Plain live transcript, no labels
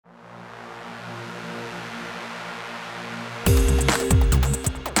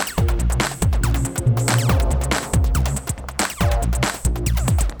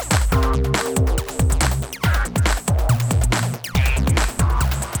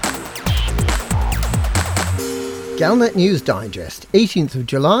Galnet News Digest, 18th of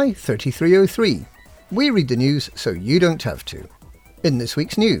July, 3303. We read the news so you don't have to. In this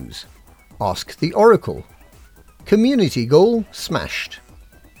week's news, Ask the Oracle. Community goal smashed.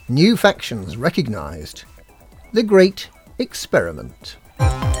 New factions recognised. The Great Experiment.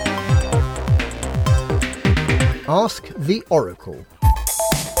 Ask the Oracle.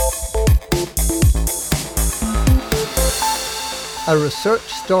 A research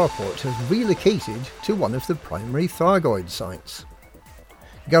starport has relocated to one of the primary Thargoid sites.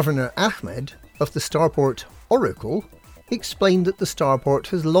 Governor Ahmed of the starport Oracle explained that the starport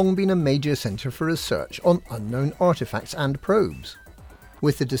has long been a major centre for research on unknown artefacts and probes.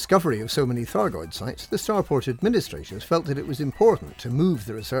 With the discovery of so many Thargoid sites, the starport administrators felt that it was important to move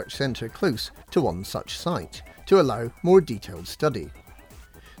the research centre close to one such site to allow more detailed study.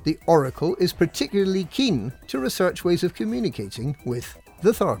 The Oracle is particularly keen to research ways of communicating with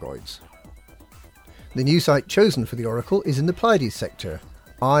the Thargoids. The new site chosen for the Oracle is in the Pleiades sector,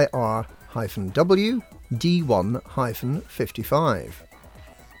 IR-W D1-55.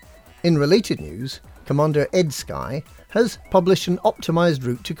 In related news, Commander Edsky has published an optimised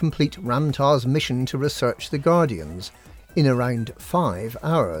route to complete Ramtar's mission to research the Guardians in around 5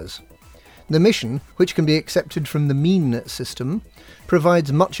 hours. The mission, which can be accepted from the Mean system,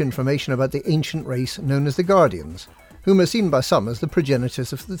 provides much information about the ancient race known as the Guardians, whom are seen by some as the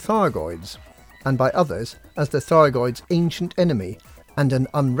progenitors of the Thargoids, and by others as the Thargoids' ancient enemy and an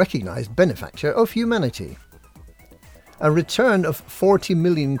unrecognised benefactor of humanity. A return of 40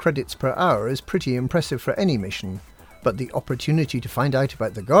 million credits per hour is pretty impressive for any mission, but the opportunity to find out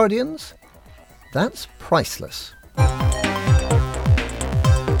about the Guardians? That's priceless.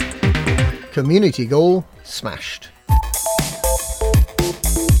 Community goal smashed.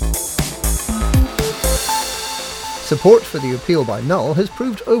 Support for the appeal by Null has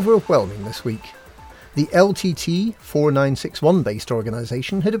proved overwhelming this week. The LTT 4961 based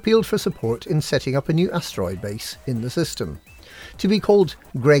organisation had appealed for support in setting up a new asteroid base in the system. To be called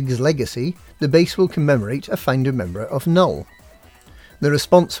Greg's Legacy, the base will commemorate a founder member of Null. The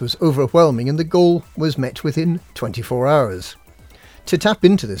response was overwhelming and the goal was met within 24 hours. To tap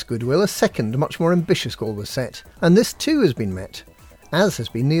into this goodwill, a second, much more ambitious goal was set, and this too has been met, as has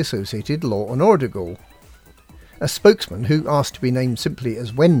been the associated Law and Order goal. A spokesman, who asked to be named simply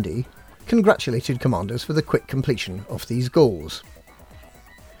as Wendy, congratulated commanders for the quick completion of these goals.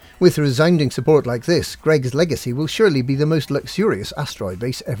 With resounding support like this, Greg's Legacy will surely be the most luxurious asteroid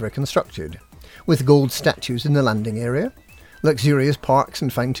base ever constructed, with gold statues in the landing area, luxurious parks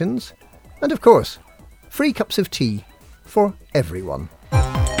and fountains, and of course, free cups of tea for everyone.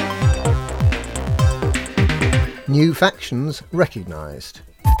 New factions recognised.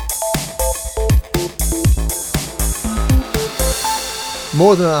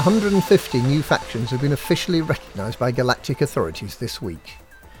 More than 150 new factions have been officially recognised by galactic authorities this week.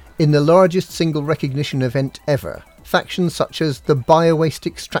 In the largest single recognition event ever, factions such as the Biowaste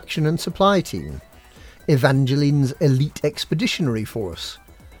Extraction and Supply Team, Evangeline's Elite Expeditionary Force,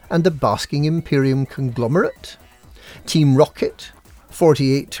 and the Basking Imperium Conglomerate, Team Rocket,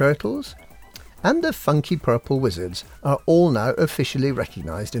 48 Turtles, and the Funky Purple Wizards are all now officially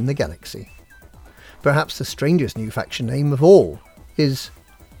recognised in the galaxy. Perhaps the strangest new faction name of all is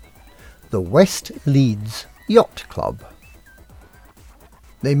the West Leeds Yacht Club.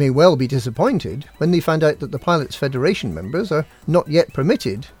 They may well be disappointed when they find out that the Pilots Federation members are not yet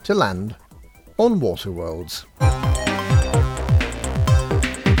permitted to land on Waterworlds.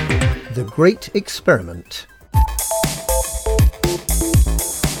 The Great Experiment.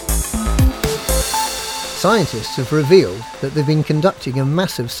 Scientists have revealed that they've been conducting a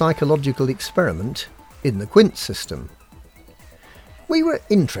massive psychological experiment in the Quint system. We were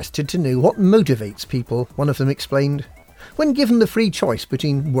interested to know what motivates people, one of them explained. When given the free choice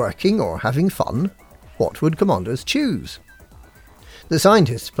between working or having fun, what would commanders choose? The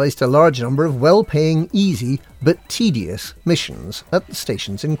scientists placed a large number of well-paying, easy, but tedious missions at the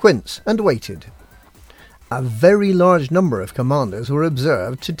stations in Quints and waited. A very large number of commanders were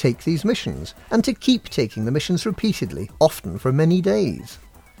observed to take these missions, and to keep taking the missions repeatedly, often for many days.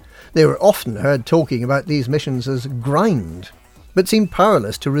 They were often heard talking about these missions as grind, but seemed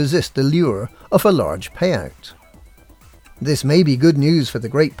powerless to resist the lure of a large payout. This may be good news for the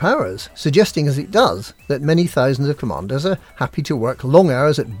great powers, suggesting as it does that many thousands of commanders are happy to work long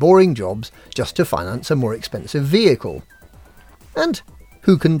hours at boring jobs just to finance a more expensive vehicle. And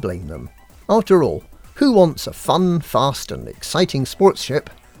who can blame them? After all, who wants a fun, fast and exciting sports ship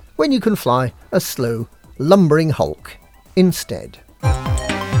when you can fly a slow, lumbering hulk instead?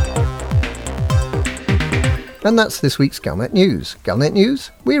 And that's this week's Galnet News. Galnet News,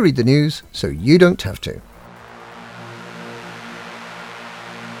 we read the news so you don't have to.